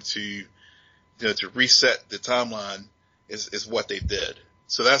time to reset the timeline is what they did.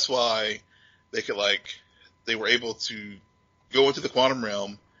 So that's why they were able to go into the quantum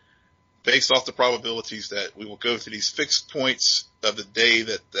realm based off the probabilities that we will go to these fixed points of the day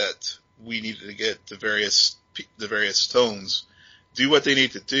that we needed to get the various stones, do what they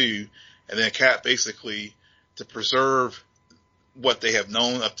need to do, and then Cap basically, to preserve what they have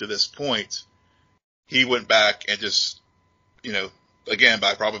known up to this point, he went back and just, again,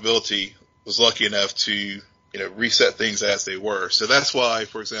 by probability, was lucky enough to, reset things as they were. So that's why,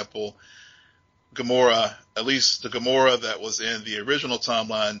 for example, Gamora, at least the Gamora that was in the original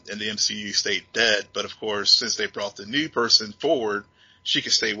timeline in the MCU, stayed dead. But of course, since they brought the new person forward, she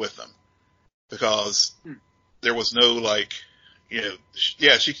could stay with them because there was no like,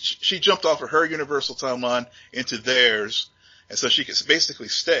 she jumped off of her universal timeline into theirs, and so she could basically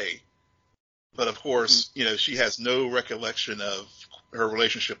stay. But of course, she has no recollection of her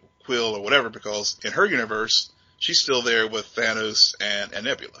relationship with Quill or whatever, because in her universe, she's still there with Thanos and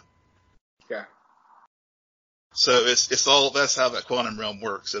Nebula. Yeah. So it's all, that's how that quantum realm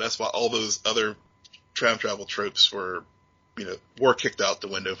works. So that's why all those other time travel tropes were kicked out the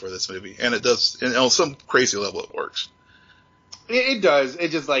window for this movie. And it does, and on some crazy level, it works. It does.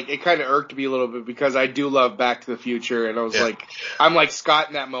 It just it kind of irked me a little bit because I do love Back to the Future, and I was I'm like Scott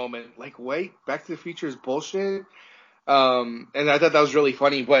in that moment. Like, wait, Back to the Future is bullshit. And I thought that was really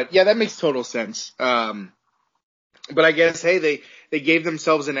funny, but yeah, that makes total sense. But I guess, hey, they gave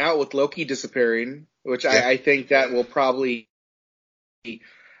themselves an out with Loki disappearing, which I think that will probably,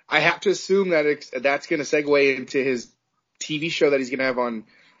 I have to assume that that's going to segue into his TV show that he's going to have on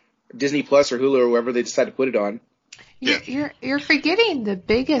Disney Plus or Hulu or wherever they decide to put it on. You're forgetting the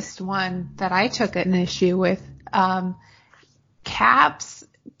biggest one that I took an issue with. Cap's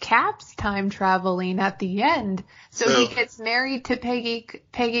time traveling at the end. So he gets married to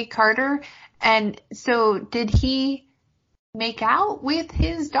Peggy Carter, and so did he make out with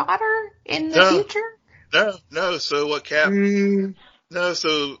his daughter in the future? No. So what Cap? No.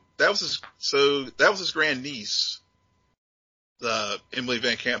 So that was his grandniece, Emily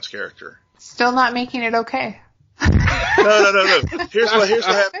Van Camp's character. Still not making it okay. No. Here's what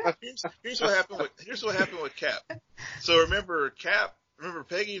happened with Cap. So remember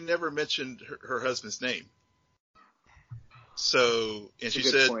Peggy never mentioned her husband's name. So, and she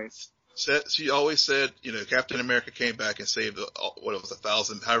she always said, Captain America came back and saved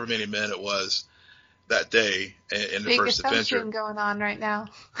 1,000, however many men it was that day in the Big first adventure. Going on right now.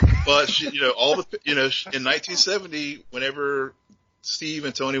 But she, in 1970, whenever Steve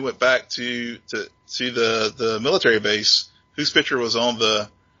and Tony went back to the military base, whose picture was on her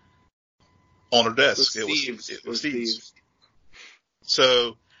desk? It was Steve's.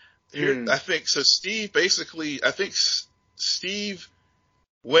 So here, I think Steve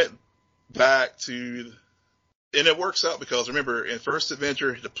went back to, and it works out because remember in First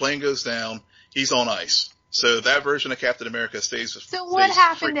Avenger, the plane goes down, he's on ice. So that version of Captain America stays. So what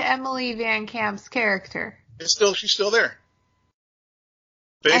happened to Emily Van Camp's character? She's still there.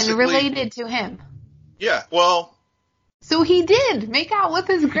 Basically, and related to him. Yeah, well. So he did make out with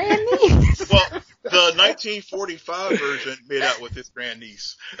his grandniece. Well, the 1945 version made out with his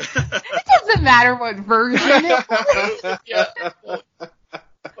grandniece. It doesn't matter what version it was. Yeah.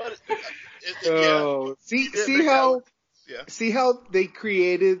 See how they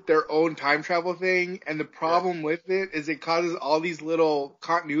created their own time travel thing, and the problem with it is it causes all these little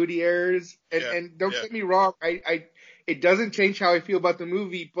continuity errors. And don't get me wrong, it doesn't change how I feel about the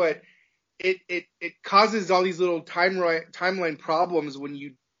movie, but it causes all these little timeline problems when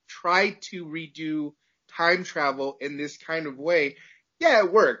you try to redo time travel in this kind of way. Yeah,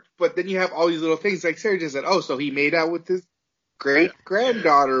 it worked, but then you have all these little things like Sarah just said. Oh, so he made out with his great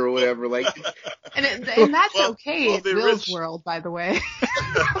granddaughter or whatever. Like, and that's okay. It's Will's world, by the way.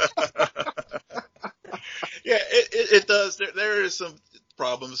 Yeah, it does. There is some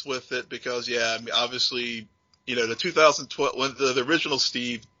problems with it because obviously. The 2012, when the original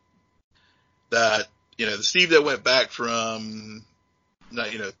Steve the Steve that went back from,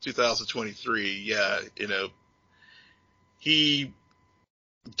 2023, he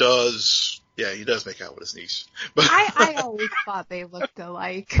does make out with his niece. But I always thought they looked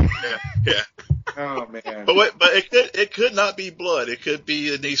alike. Yeah. Oh man. But it could not be blood. It could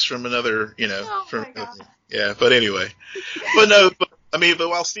be a niece from another, but anyway. But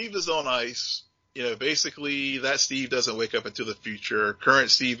while Steve is on ice, basically that Steve doesn't wake up into the future. Current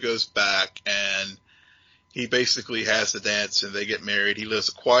Steve goes back and he basically has the dance and they get married. He lives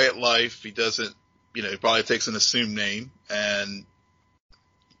a quiet life. He doesn't, he probably takes an assumed name and,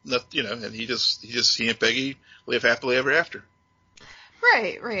 and he and Peggy live happily ever after.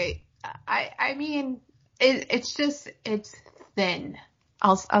 Right. I mean, it's thin.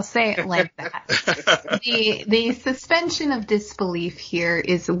 I'll say it like that. The suspension of disbelief here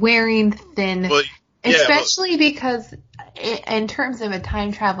is wearing thin, especially because in terms of a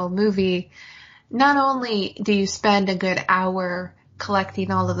time travel movie, not only do you spend a good hour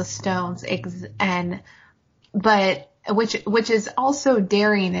collecting all of the stones but which is also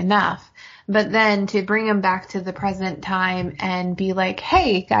daring enough, but then to bring them back to the present time and be like,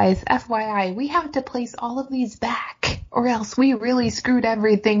 hey guys, FYI, we have to place all of these back. or else we really screwed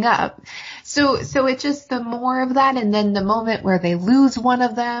everything up. So it's just the more of that, and then the moment where they lose one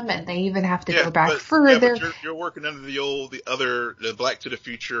of them and they even have to go back further. Yeah, but you're working under the Black to the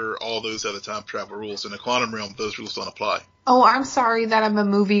Future, all those other time travel rules. In the quantum realm, those rules don't apply. Oh, I'm sorry that I'm a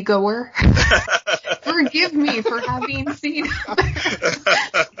moviegoer. Forgive me for having seen.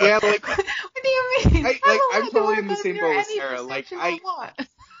 Yeah, like, what do you mean? I'm totally in the same boat as Sarah. Like,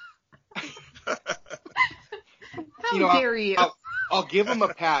 How dare you? I'll give them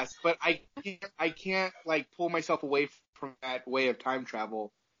a pass, but I can't like pull myself away from that way of time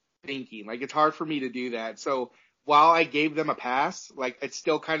travel thinking. Like, it's hard for me to do that. So while I gave them a pass, like, it's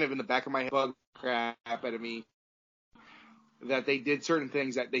still kind of in the back of my head, bug crap out of me that they did certain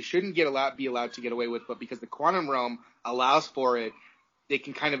things that they shouldn't be allowed to get away with, but because the quantum realm allows for it, they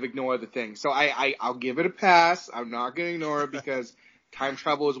can kind of ignore the thing. So I'll give it a pass. I'm not going to ignore it because time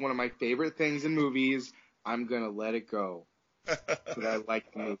travel is one of my favorite things in movies. I'm going to let it go. Because I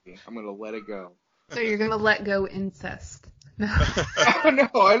like the movie. I'm going to let it go. So you're going to let go incest. No. No,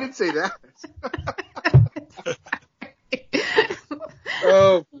 I didn't say that.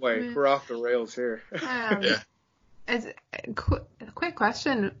 Oh boy, we're off the rails here. Yeah. As a quick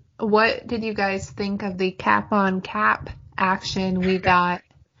question, what did you guys think of the cap on cap action we got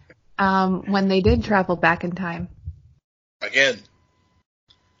when they did travel back in time? Again.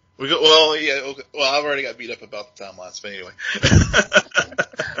 Okay. Well, I've already got beat up about the timelines, but anyway.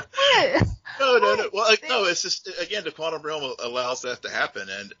 What? No. Well, no, it's just, again, the quantum realm allows that to happen,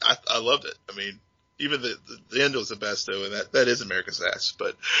 and I loved it. I mean, even the end was the best, though, and that is America's ass,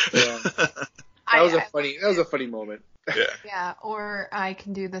 but. Yeah. That was a funny moment. Yeah. Yeah, or I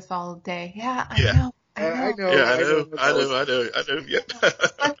can do this all day. Yeah, I Yeah. know. I know. Yeah, I know. Yep.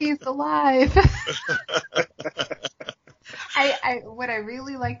 Lucky's alive. What I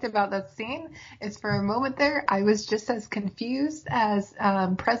really liked about that scene is for a moment there, I was just as confused as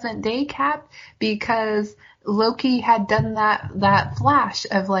present day Cap, because Loki had done that flash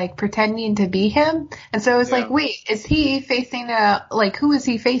of like pretending to be him, and so I was like, wait, is he facing who is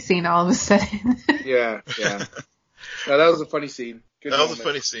he facing all of a sudden? Yeah. No, that was a funny scene. Good moment. Was a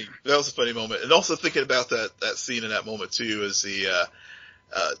funny scene. That was a funny moment. And also thinking about that scene in that moment too is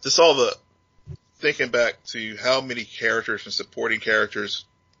just all the thinking back to how many characters and supporting characters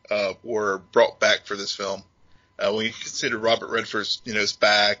were brought back for this film. When you consider Robert Redford's, is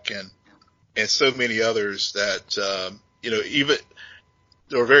back and so many others that, even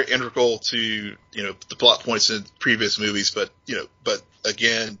they were very integral to, the plot points in previous movies, but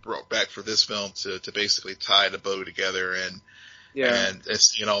again, brought back for this film to basically tie the bow together and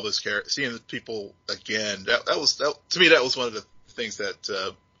seeing all those characters, seeing the people again, to me, that was one of the things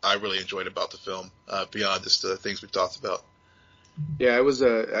that, I really enjoyed about the film, beyond just the things we've talked about. Yeah, it was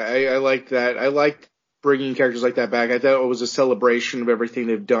I liked that. I liked bringing characters like that back. I thought it was a celebration of everything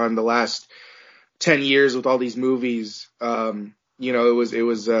they've done the last 10 years with all these movies.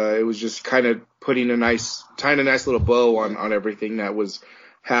 It was just kind of tying a nice little bow on everything that was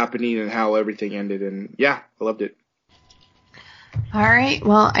happening and how everything ended. And yeah, I loved it. All right.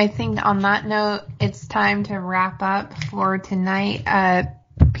 Well, I think on that note, it's time to wrap up for tonight.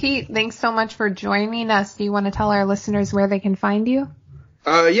 Pete, thanks so much for joining us. Do you want to tell our listeners where they can find you?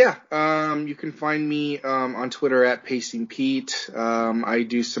 You can find me on Twitter at PacingPete. I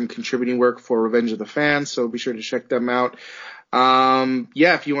do some contributing work for Revenge of the Fans, so be sure to check them out.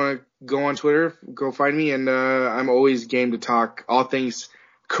 If you want to go on Twitter, go find me, and I'm always game to talk all things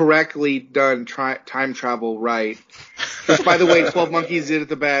correctly done, time travel right. Which, by the way, 12 Monkeys did it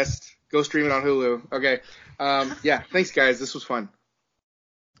the best. Go stream it on Hulu. Okay. Thanks, guys. This was fun.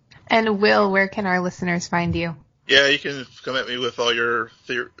 And Will, where can our listeners find you? Yeah, you can come at me with all your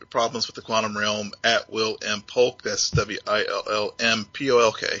problems with the quantum realm at Will M. Polk. That's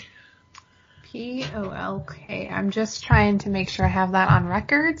WILLMPOLK. POLK. I'm just trying to make sure I have that on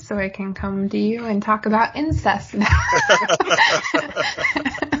record so I can come to you and talk about incest now.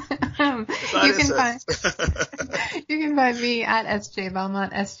 You can find me at SJ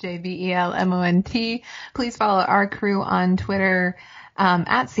Belmont, SJBELMONT. Please follow our crew on Twitter,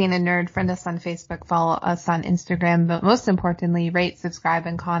 at Scene and Nerd. Friend us on Facebook, follow us on Instagram, but most importantly, rate, subscribe,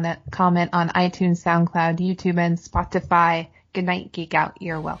 and comment on iTunes, SoundCloud, YouTube, and Spotify. Good night, Geek Out.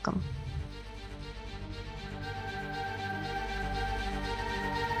 You're welcome.